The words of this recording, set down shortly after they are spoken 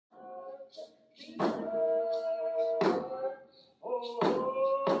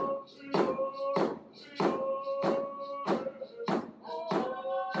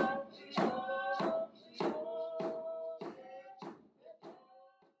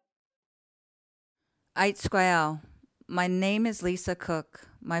Ait Squale. My name is Lisa Cook.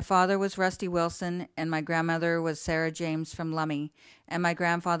 My father was Rusty Wilson, and my grandmother was Sarah James from Lummi, and my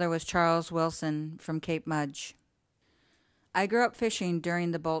grandfather was Charles Wilson from Cape Mudge. I grew up fishing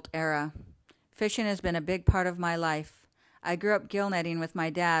during the Bolt era. Fishing has been a big part of my life. I grew up gill netting with my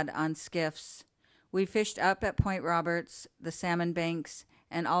dad on skiffs. We fished up at Point Roberts, the Salmon Banks,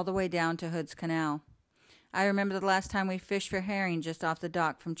 and all the way down to Hood's Canal. I remember the last time we fished for herring just off the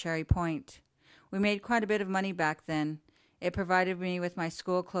dock from Cherry Point. We made quite a bit of money back then. It provided me with my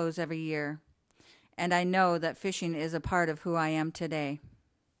school clothes every year. And I know that fishing is a part of who I am today.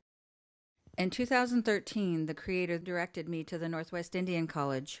 In 2013, the Creator directed me to the Northwest Indian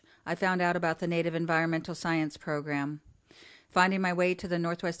College. I found out about the Native Environmental Science program. Finding my way to the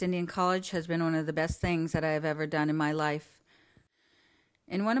Northwest Indian College has been one of the best things that I have ever done in my life.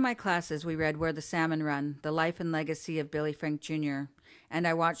 In one of my classes, we read Where the Salmon Run, The Life and Legacy of Billy Frank Jr., and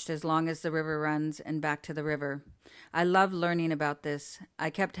I watched As Long as the River Runs and Back to the River. I loved learning about this. I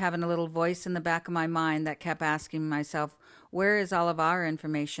kept having a little voice in the back of my mind that kept asking myself, where is all of our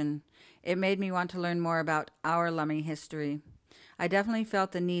information? It made me want to learn more about our Lummi history. I definitely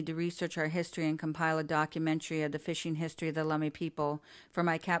felt the need to research our history and compile a documentary of the fishing history of the Lummi people for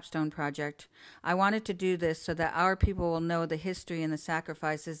my Capstone project. I wanted to do this so that our people will know the history and the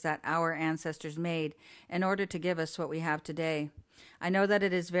sacrifices that our ancestors made in order to give us what we have today. I know that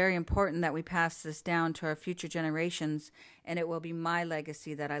it is very important that we pass this down to our future generations, and it will be my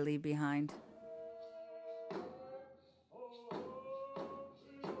legacy that I leave behind.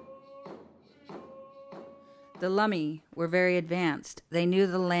 The Lummi were very advanced. They knew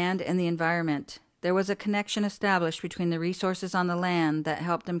the land and the environment. There was a connection established between the resources on the land that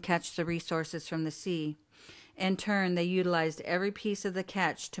helped them catch the resources from the sea. In turn, they utilized every piece of the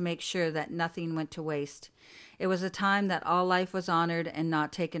catch to make sure that nothing went to waste. It was a time that all life was honored and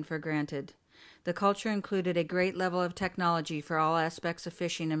not taken for granted. The culture included a great level of technology for all aspects of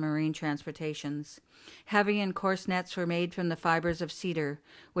fishing and marine transportations. Heavy and coarse nets were made from the fibers of cedar,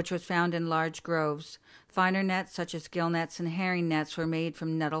 which was found in large groves. Finer nets, such as gill nets and herring nets, were made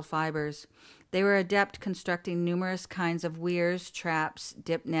from nettle fibers. They were adept constructing numerous kinds of weirs, traps,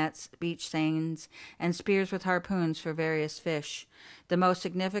 dip nets, beach seines, and spears with harpoons for various fish. The most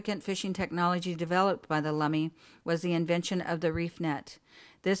significant fishing technology developed by the Lummi was the invention of the reef net.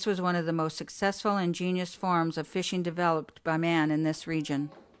 This was one of the most successful and ingenious forms of fishing developed by man in this region.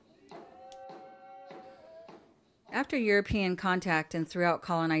 After European contact and throughout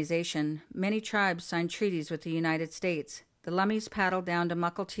colonization, many tribes signed treaties with the United States. The Lummis paddled down to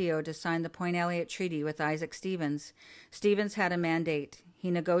Mukilteo to sign the Point Elliott Treaty with Isaac Stevens. Stevens had a mandate.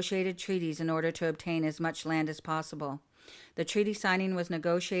 He negotiated treaties in order to obtain as much land as possible. The treaty signing was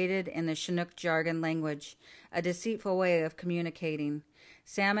negotiated in the Chinook jargon language, a deceitful way of communicating.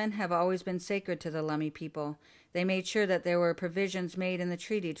 Salmon have always been sacred to the Lummi people. They made sure that there were provisions made in the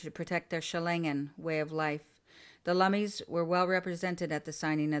treaty to protect their Shalangan way of life. The Lummis were well represented at the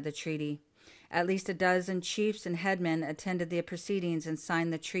signing of the treaty. At least a dozen chiefs and headmen attended the proceedings and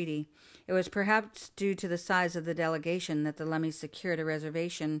signed the treaty. It was perhaps due to the size of the delegation that the Lummis secured a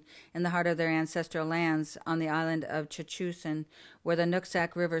reservation in the heart of their ancestral lands on the island of Chachusan, where the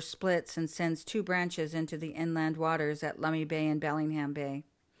Nooksack River splits and sends two branches into the inland waters at Lummi Bay and Bellingham Bay.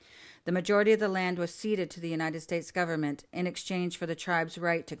 The majority of the land was ceded to the United States government in exchange for the tribe's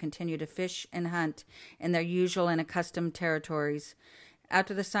right to continue to fish and hunt in their usual and accustomed territories.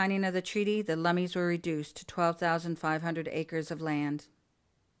 After the signing of the treaty, the Lummis were reduced to 12,500 acres of land.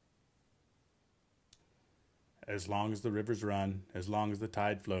 As long as the rivers run, as long as the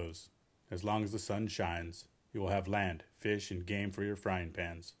tide flows, as long as the sun shines, you will have land, fish, and game for your frying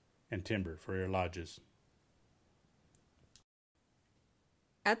pans, and timber for your lodges.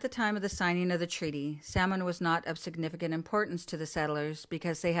 At the time of the signing of the treaty, salmon was not of significant importance to the settlers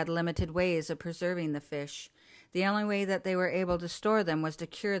because they had limited ways of preserving the fish. The only way that they were able to store them was to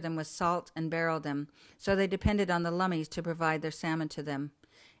cure them with salt and barrel them, so they depended on the Lummis to provide their salmon to them.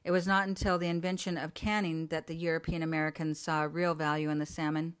 It was not until the invention of canning that the European Americans saw real value in the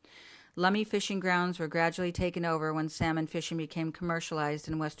salmon. Lummi fishing grounds were gradually taken over when salmon fishing became commercialized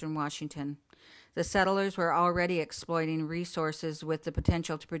in western Washington. The settlers were already exploiting resources with the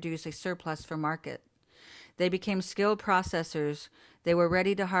potential to produce a surplus for market. They became skilled processors. They were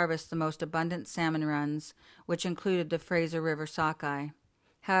ready to harvest the most abundant salmon runs, which included the Fraser River sockeye.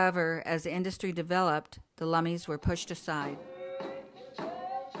 However, as the industry developed, the Lummis were pushed aside.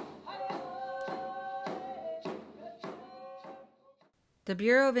 The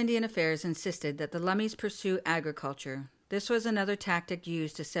Bureau of Indian Affairs insisted that the Lummis pursue agriculture. This was another tactic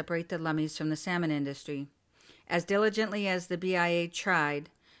used to separate the Lummis from the salmon industry. As diligently as the BIA tried,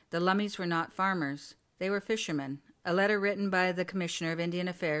 the Lummis were not farmers. They were fishermen. A letter written by the Commissioner of Indian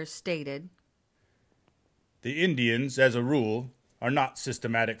Affairs stated, "The Indians, as a rule, are not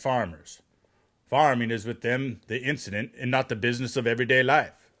systematic farmers. Farming is with them the incident and not the business of everyday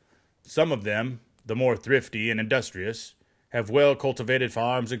life. Some of them, the more thrifty and industrious, have well-cultivated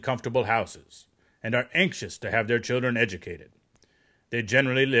farms and comfortable houses, and are anxious to have their children educated. They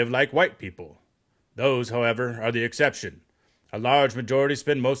generally live like white people. Those, however, are the exception. A large majority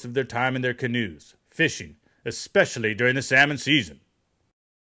spend most of their time in their canoes, fishing, especially during the salmon season."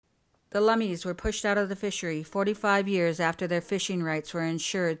 the Lummies were pushed out of the fishery 45 years after their fishing rights were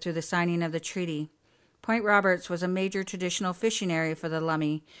insured through the signing of the treaty. Point Roberts was a major traditional fishing area for the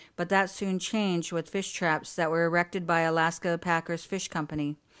Lummi, but that soon changed with fish traps that were erected by Alaska Packers Fish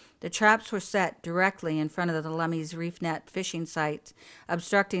Company. The traps were set directly in front of the Lummies reef net fishing site,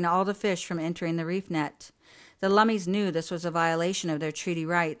 obstructing all the fish from entering the reef net. The Lummies knew this was a violation of their treaty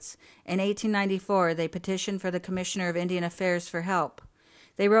rights. In 1894, they petitioned for the Commissioner of Indian Affairs for help.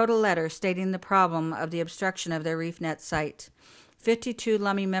 They wrote a letter stating the problem of the obstruction of their reef net site. 52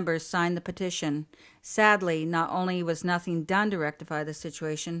 Lummi members signed the petition. Sadly, not only was nothing done to rectify the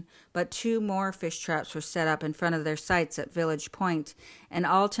situation, but 2 more fish traps were set up in front of their sites at Village Point, and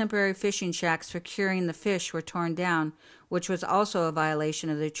all temporary fishing shacks for curing the fish were torn down, which was also a violation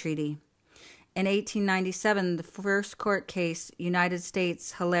of the treaty. In 1897, the first court case, United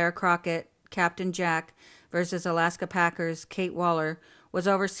States, Hilaire Crockett, Captain Jack versus Alaska Packers, Kate Waller, was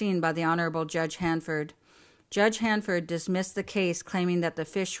overseen by the Honorable Judge Hanford. Judge Hanford dismissed the case, claiming that the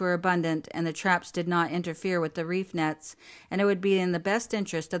fish were abundant and the traps did not interfere with the reef nets, and it would be in the best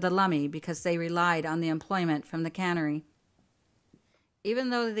interest of the Lummi because they relied on the employment from the cannery. Even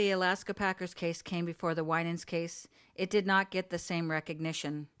though the Alaska Packers case came before the Winans case, it did not get the same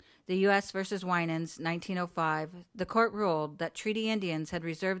recognition. The U.S. versus Winans, 1905, the court ruled that treaty Indians had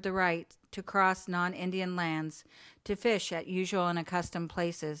reserved the right to cross non-Indian lands to fish at usual and accustomed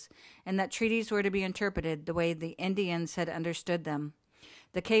places, and that treaties were to be interpreted the way the Indians had understood them.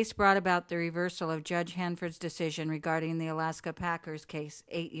 The case brought about the reversal of Judge Hanford's decision regarding the Alaska Packers case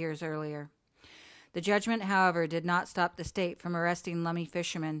 8 years earlier. The judgment, however, did not stop the state from arresting Lummi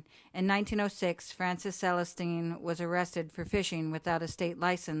fishermen. In 1906, Francis Celestine was arrested for fishing without a state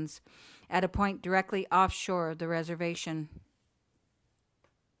license at a point directly offshore of the reservation.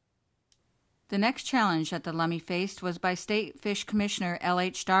 The next challenge that the Lummi faced was by State Fish Commissioner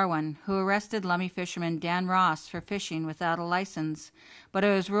L.H. Darwin, who arrested Lummi fisherman Dan Ross for fishing without a license, but it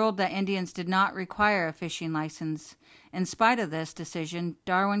was ruled that Indians did not require a fishing license. In spite of this decision,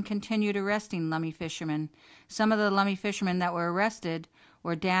 Darwin continued arresting Lummi fishermen. Some of the Lummi fishermen that were arrested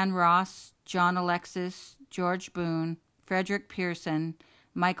were Dan Ross, John Alexis, George Boone, Frederick Pearson,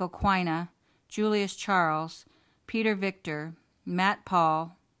 Michael Quina, Julius Charles, Peter Victor, Matt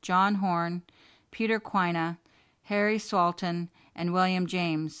Paul, John Horn, Peter Quina, Harry Swalton, and William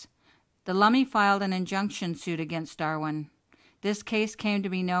James. The Lummi filed an injunction suit against Darwin. This case came to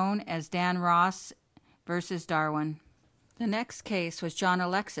be known as Dan Ross versus Darwin. The next case was John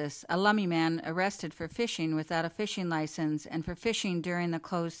Alexis, a Lummi man arrested for fishing without a fishing license and for fishing during the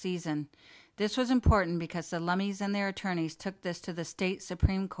closed season. This was important because the Lummies and their attorneys took this to the state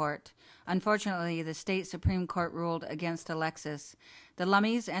Supreme Court. Unfortunately, the state Supreme Court ruled against Alexis. The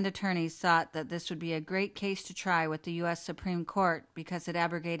Lummies and attorneys thought that this would be a great case to try with the U.S. Supreme Court because it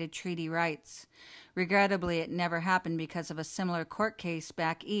abrogated treaty rights. Regrettably, it never happened because of a similar court case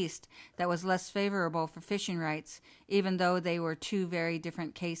back east that was less favorable for fishing rights, even though they were 2 very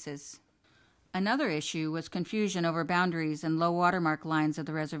different cases. Another issue was confusion over boundaries and low watermark lines of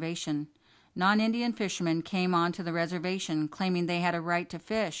the reservation. Non-Indian fishermen came onto the reservation claiming they had a right to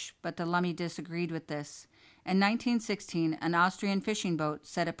fish, but the Lummi disagreed with this. In 1916, an Austrian fishing boat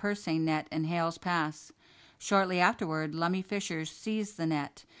set a purse seine net in Hales Pass. Shortly afterward, Lummi fishers seized the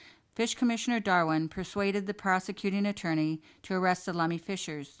net. Fish Commissioner Darwin persuaded the prosecuting attorney to arrest the Lummi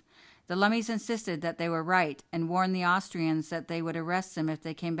fishers. The Lummies insisted that they were right and warned the Austrians that they would arrest them if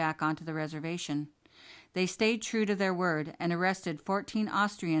they came back onto the reservation. They stayed true to their word and arrested 14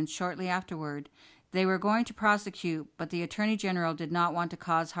 Austrians shortly afterward. They were going to prosecute, but the Attorney General did not want to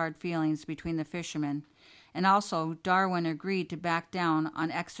cause hard feelings between the fishermen. And also, Darwin agreed to back down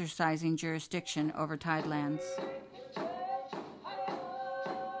on exercising jurisdiction over tidelands.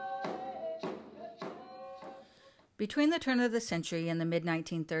 Between the turn of the century and the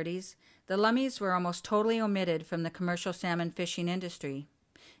mid-1930s, the Lummies were almost totally omitted from the commercial salmon fishing industry.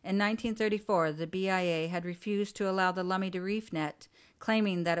 In 1934, the BIA had refused to allow the Lummi to reef net,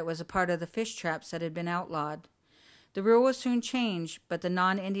 claiming that it was a part of the fish traps that had been outlawed. The rule was soon changed, but the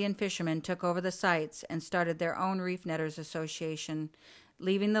non-Indian fishermen took over the sites and started their own Reef Netters Association,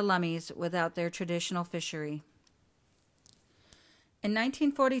 leaving the Lummies without their traditional fishery. In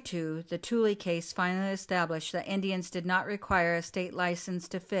 1942, the Thule case finally established that Indians did not require a state license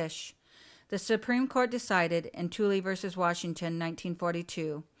to fish. The Supreme Court decided in Thule v. Washington,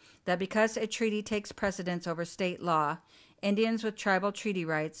 1942, that because a treaty takes precedence over state law, Indians with tribal treaty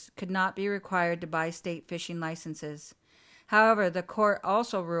rights could not be required to buy state fishing licenses. However, the court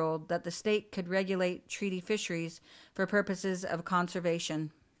also ruled that the state could regulate treaty fisheries for purposes of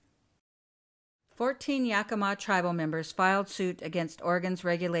conservation. 14 Yakima tribal members filed suit against Oregon's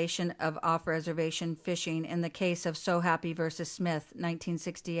regulation of off-reservation fishing in the case of So Happy v. Smith,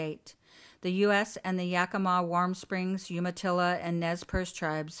 1968. The U.S. and the Yakima, Warm Springs, Umatilla, and Nez Perce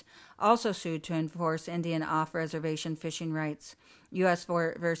tribes also sued to enforce Indian off-reservation fishing rights, U.S. v.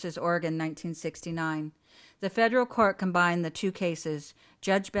 Oregon, 1969. The federal court combined the two cases,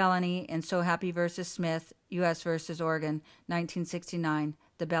 Judge Bellany in So Happy v. Smith, U.S. v. Oregon, 1969,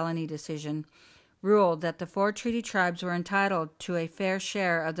 the Bellany decision, ruled that the 4 treaty tribes were entitled to a fair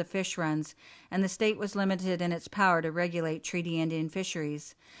share of the fish runs, and the state was limited in its power to regulate treaty Indian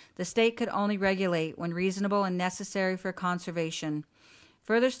fisheries. The state could only regulate when reasonable and necessary for conservation.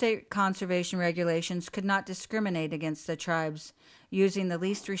 Further state conservation regulations could not discriminate against the tribes, using the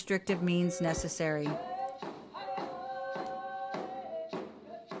least restrictive means necessary.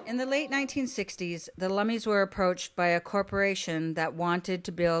 In the late 1960s, the Lummies were approached by a corporation that wanted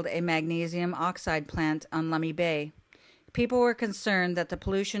to build a magnesium oxide plant on Lummi Bay. People were concerned that the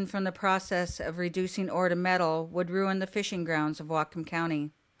pollution from the process of reducing ore to metal would ruin the fishing grounds of Whatcom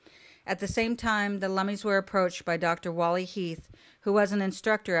County. At the same time, the Lummies were approached by Dr. Wally Heath, who was an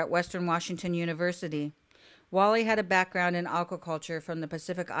instructor at Western Washington University. Wally had a background in aquaculture from the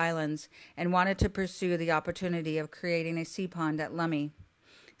Pacific Islands and wanted to pursue the opportunity of creating a sea pond at Lummi.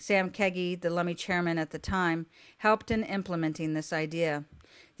 Sam Keggy, the Lummi chairman at the time, helped in implementing this idea.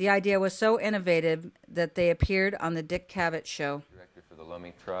 The idea was so innovative that they appeared on the Dick Cavett Show. Director for the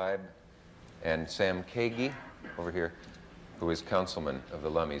Lummi tribe, and Sam Keggy, over here, who is councilman of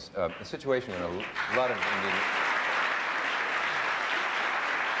the Lummies. The situation in a lot of Indian...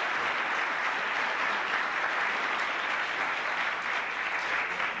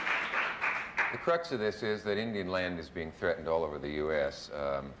 The crux of this is that Indian land is being threatened all over the U.S.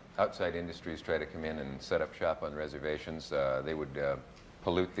 Outside industries try to come in and set up shop on reservations. They would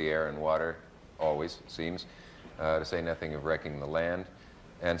pollute the air and water, always, it seems, to say nothing of wrecking the land.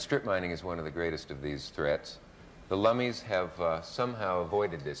 And strip mining is one of the greatest of these threats. The Lummies have somehow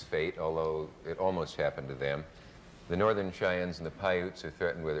avoided this fate, although it almost happened to them. The Northern Cheyennes and the Paiutes are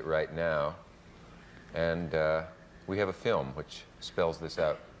threatened with it right now. And we have a film which spells this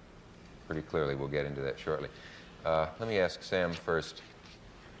out pretty clearly. We'll get into that shortly. Let me ask Sam first.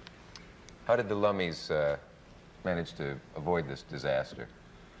 How did the Lummies manage to avoid this disaster?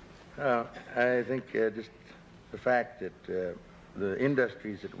 I think just the fact that the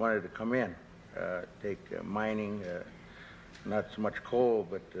industries that wanted to come in, take mining, not so much coal,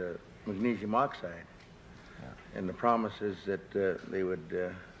 but magnesium oxide, and the promises that they would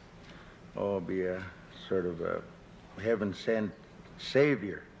be a sort of a heaven-sent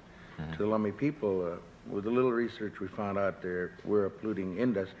savior to the Lummi people. With a little research, we found out there were a polluting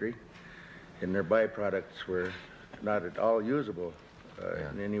industry, and their byproducts were not at all usable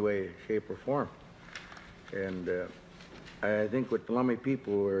in any way, shape, or form. And I think what the Lummi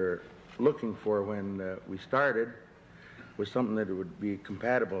people were looking for when we started was something that would be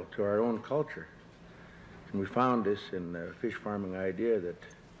compatible to our own culture. And we found this in the fish farming idea that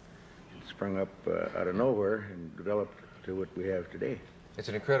sprung up out of nowhere and developed to what we have today. It's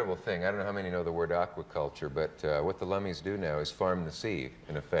an incredible thing. I don't know how many know the word aquaculture, but what the Lummies do now is farm the sea,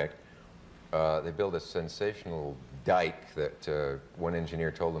 in effect. They build a sensational dike that one engineer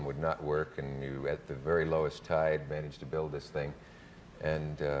told them would not work, and you, at the very lowest tide, managed to build this thing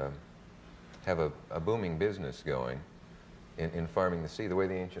and have a booming business going in farming the sea, the way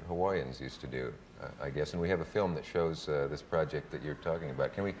the ancient Hawaiians used to do, I guess. And we have a film that shows this project that you're talking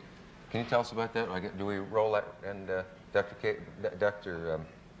about. Can you tell us about that? Do we roll that? And Dr.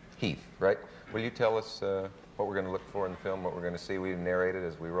 Heath, right? Will you tell us what we're going to look for in the film, what we're going to see? We narrate it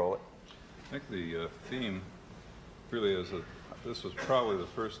as we roll it. I think the theme really is that this was probably the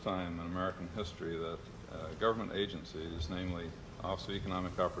first time in American history that government agencies, namely Office of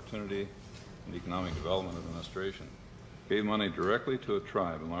Economic Opportunity and Economic Development Administration, gave money directly to a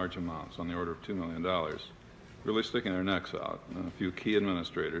tribe in large amounts, on the order of $2 million, really sticking their necks out. And a few key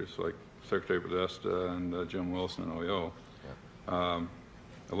administrators, like Secretary Podesta and Jim Wilson and OEO,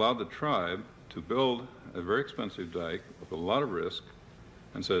 allowed the tribe to build a very expensive dike with a lot of risk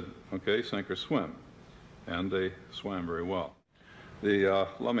and said, okay, sink or swim. And they swam very well. The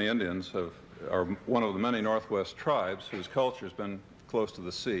Lummi Indians are one of the many Northwest tribes whose culture has been close to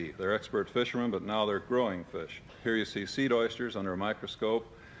the sea. They're expert fishermen, but now they're growing fish. Here you see seed oysters under a microscope.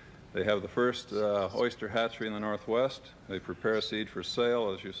 They have the first oyster hatchery in the Northwest. They prepare seed for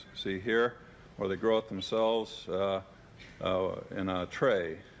sale, as you see here, or they grow it themselves in a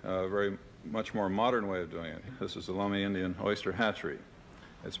tray, a very much more modern way of doing it. This is the Lummi Indian Oyster Hatchery.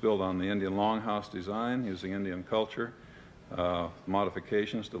 It's built on the Indian longhouse design using Indian culture,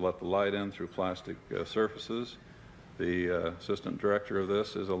 modifications to let the light in through plastic surfaces. The assistant director of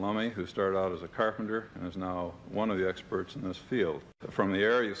this is a Lummi who started out as a carpenter and is now one of the experts in this field. From the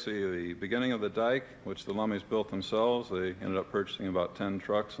air you see the beginning of the dike, which the Lummis built themselves. They ended up purchasing about 10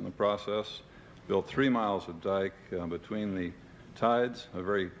 trucks in the process, built 3 miles of dike between the tides, a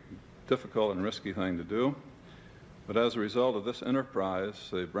very difficult and risky thing to do. But as a result of this enterprise,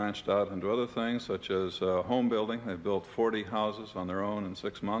 they branched out into other things such as home building. They built 40 houses on their own in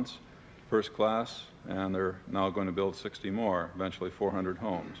 6 months, first class, and they're now going to build 60 more, eventually 400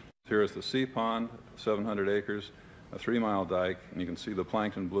 homes. Here is the sea pond, 700 acres, a 3-mile dike, and you can see the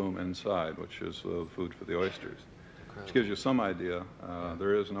plankton bloom inside, which is food for the oysters. Which gives you some idea.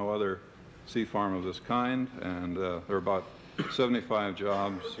 There is no other sea farm of this kind, and there are about 75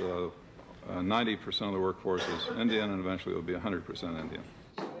 jobs. 90% of the workforce is Indian, and eventually it will be 100% Indian.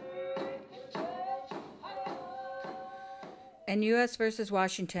 In U.S. versus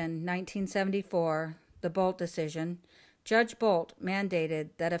Washington, 1974, the Bolt decision, Judge Bolt mandated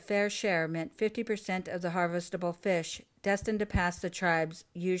that a fair share meant 50% of the harvestable fish destined to pass the tribe's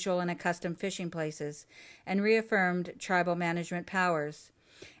usual and accustomed fishing places, and reaffirmed tribal management powers.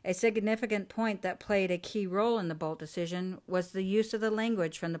 A significant point that played a key role in the Bolt decision was the use of the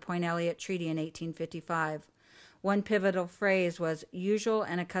language from the Point Elliott Treaty in 1855. One pivotal phrase was usual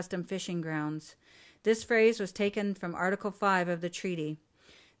and accustomed fishing grounds. This phrase was taken from Article 5 of the treaty.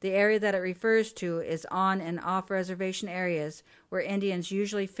 The area that it refers to is on and off reservation areas where Indians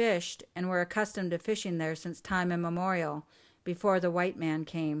usually fished and were accustomed to fishing there since time immemorial, before the white man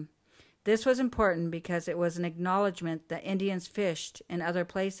came. This was important because it was an acknowledgement that Indians fished in other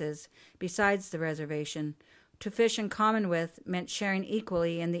places besides the reservation. To fish in common with meant sharing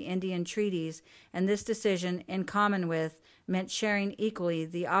equally in the Indian treaties, and this decision, in common with, meant sharing equally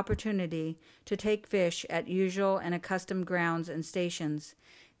the opportunity to take fish at usual and accustomed grounds and stations.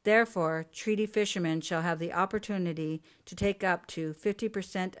 Therefore, treaty fishermen shall have the opportunity to take up to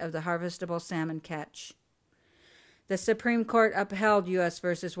 50% of the harvestable salmon catch. The Supreme Court upheld U.S.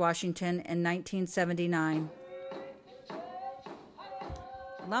 versus Washington in 1979.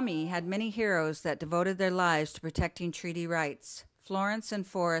 Lummi had many heroes that devoted their lives to protecting treaty rights. Florence and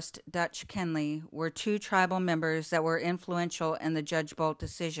Forrest Dutch Kenley were 2 tribal members that were influential in the Judge Bolt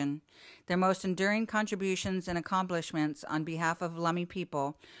decision. Their most enduring contributions and accomplishments on behalf of Lummi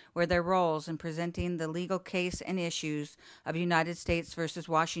people were their roles in presenting the legal case and issues of United States versus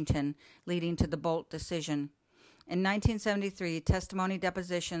Washington, leading to the Bolt decision. In 1973, testimony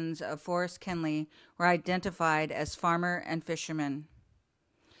depositions of Forrest Kenley were identified as farmer and fisherman.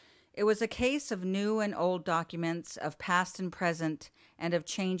 It was a case of new and old documents, of past and present, and of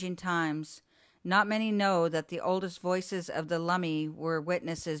changing times. Not many know that the oldest voices of the Lummi were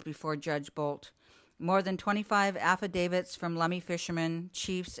witnesses before Judge Bolt. More than 25 affidavits from Lummi fishermen,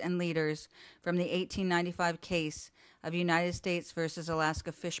 chiefs, and leaders from the 1895 case of United States versus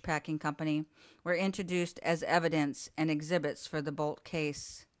Alaska Fish Packing Company were introduced as evidence and exhibits for the Bolt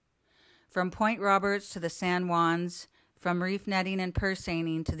case. From Point Roberts to the San Juans, from reef netting and purse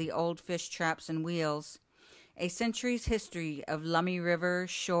seining to the old fish traps and wheels, a century's history of Lummi River,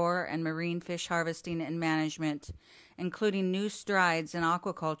 shore, and marine fish harvesting and management, including new strides in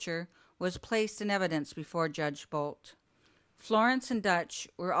aquaculture, was placed in evidence before Judge Bolt. Florence and Dutch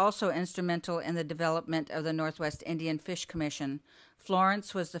were also instrumental in the development of the Northwest Indian Fish Commission.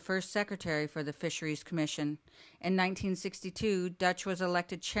 Florence was the first secretary for the Fisheries Commission. In 1962, Dutch was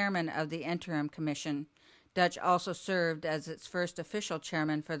elected chairman of the Interim Commission. Dutch also served as its first official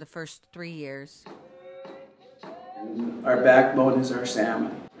chairman for the first 3 years. Our backbone is our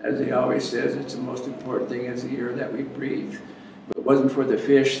salmon. As he always says, it's the most important thing is the air that we breathe. If it wasn't for the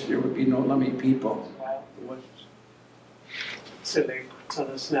fish, there would be no Lummi people. Silly,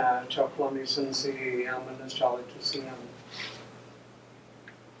 snare, Lummi Sinsi, and Charlie to see him.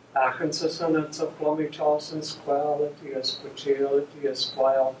 Arkansas, it's a Lummi Charleston Squall, it is Quachil, it is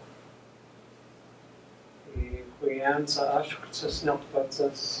Squall. We answer Ashkus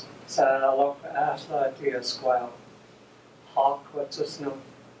Nuppets, Salok, Asla, dear Squall. Hawk, what's a snow,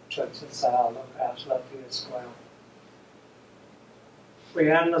 Church Salok, Asla, dear Squall.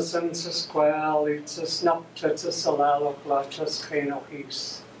 Rihannason sa squal, it's a snapchat sa salalo clutches kano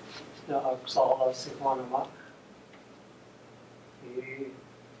his na agsala si Juanamak.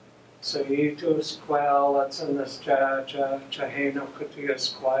 So ito squal, it's in this chaheno kutia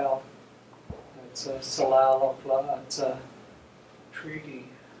squal. It's a salalo, it's a treaty.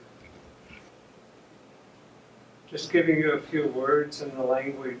 Just giving you a few words in the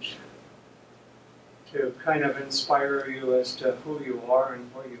language to kind of inspire you as to who you are and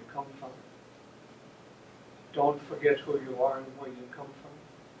where you come from. Don't forget who you are and where you come from.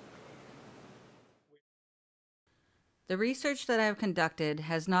 The research that I have conducted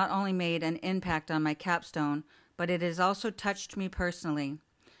has not only made an impact on my capstone, but it has also touched me personally.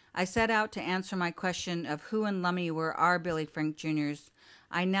 I set out to answer my question of who in Lummi were our Billy Frank Jr.'s.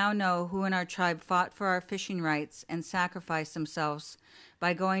 I now know who in our tribe fought for our fishing rights and sacrificed themselves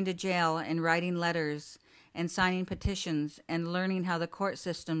by going to jail and writing letters and signing petitions and learning how the court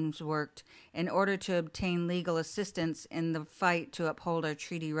systems worked in order to obtain legal assistance in the fight to uphold our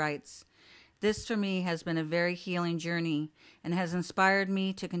treaty rights. This for me has been a very healing journey and has inspired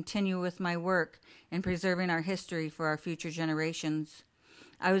me to continue with my work in preserving our history for our future generations.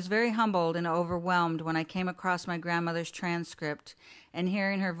 I was very humbled and overwhelmed when I came across my grandmother's transcript, and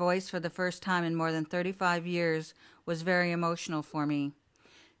hearing her voice for the first time in more than 35 years was very emotional for me.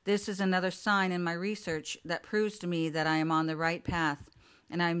 This is another sign in my research that proves to me that I am on the right path,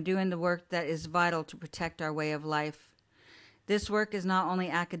 and I am doing the work that is vital to protect our way of life. This work is not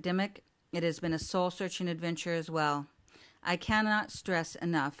only academic, it has been a soul-searching adventure as well. I cannot stress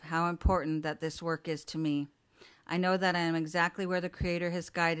enough how important that this work is to me. I know that I am exactly where the Creator has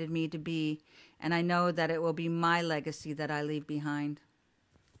guided me to be, and I know that it will be my legacy that I leave behind.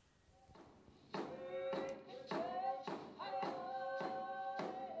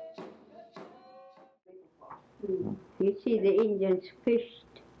 You see, the Indians fished.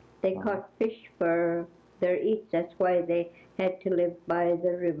 They caught fish for their eats. That's why they had to live by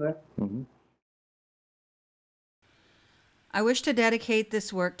the river. Mm-hmm. I wish to dedicate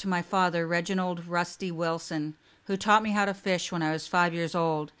this work to my father, Reginald Rusty Wilson, who taught me how to fish when I was 5 years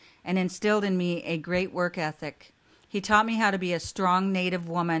old and instilled in me a great work ethic. He taught me how to be a strong Native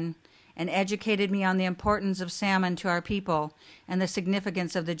woman and educated me on the importance of salmon to our people and the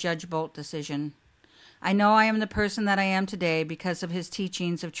significance of the Judge Bolt decision. I know I am the person that I am today because of his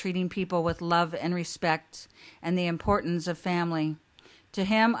teachings of treating people with love and respect and the importance of family. To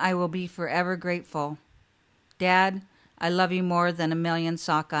him, I will be forever grateful. Dad, I love you more than a million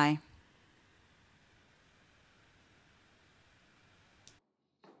sockeye.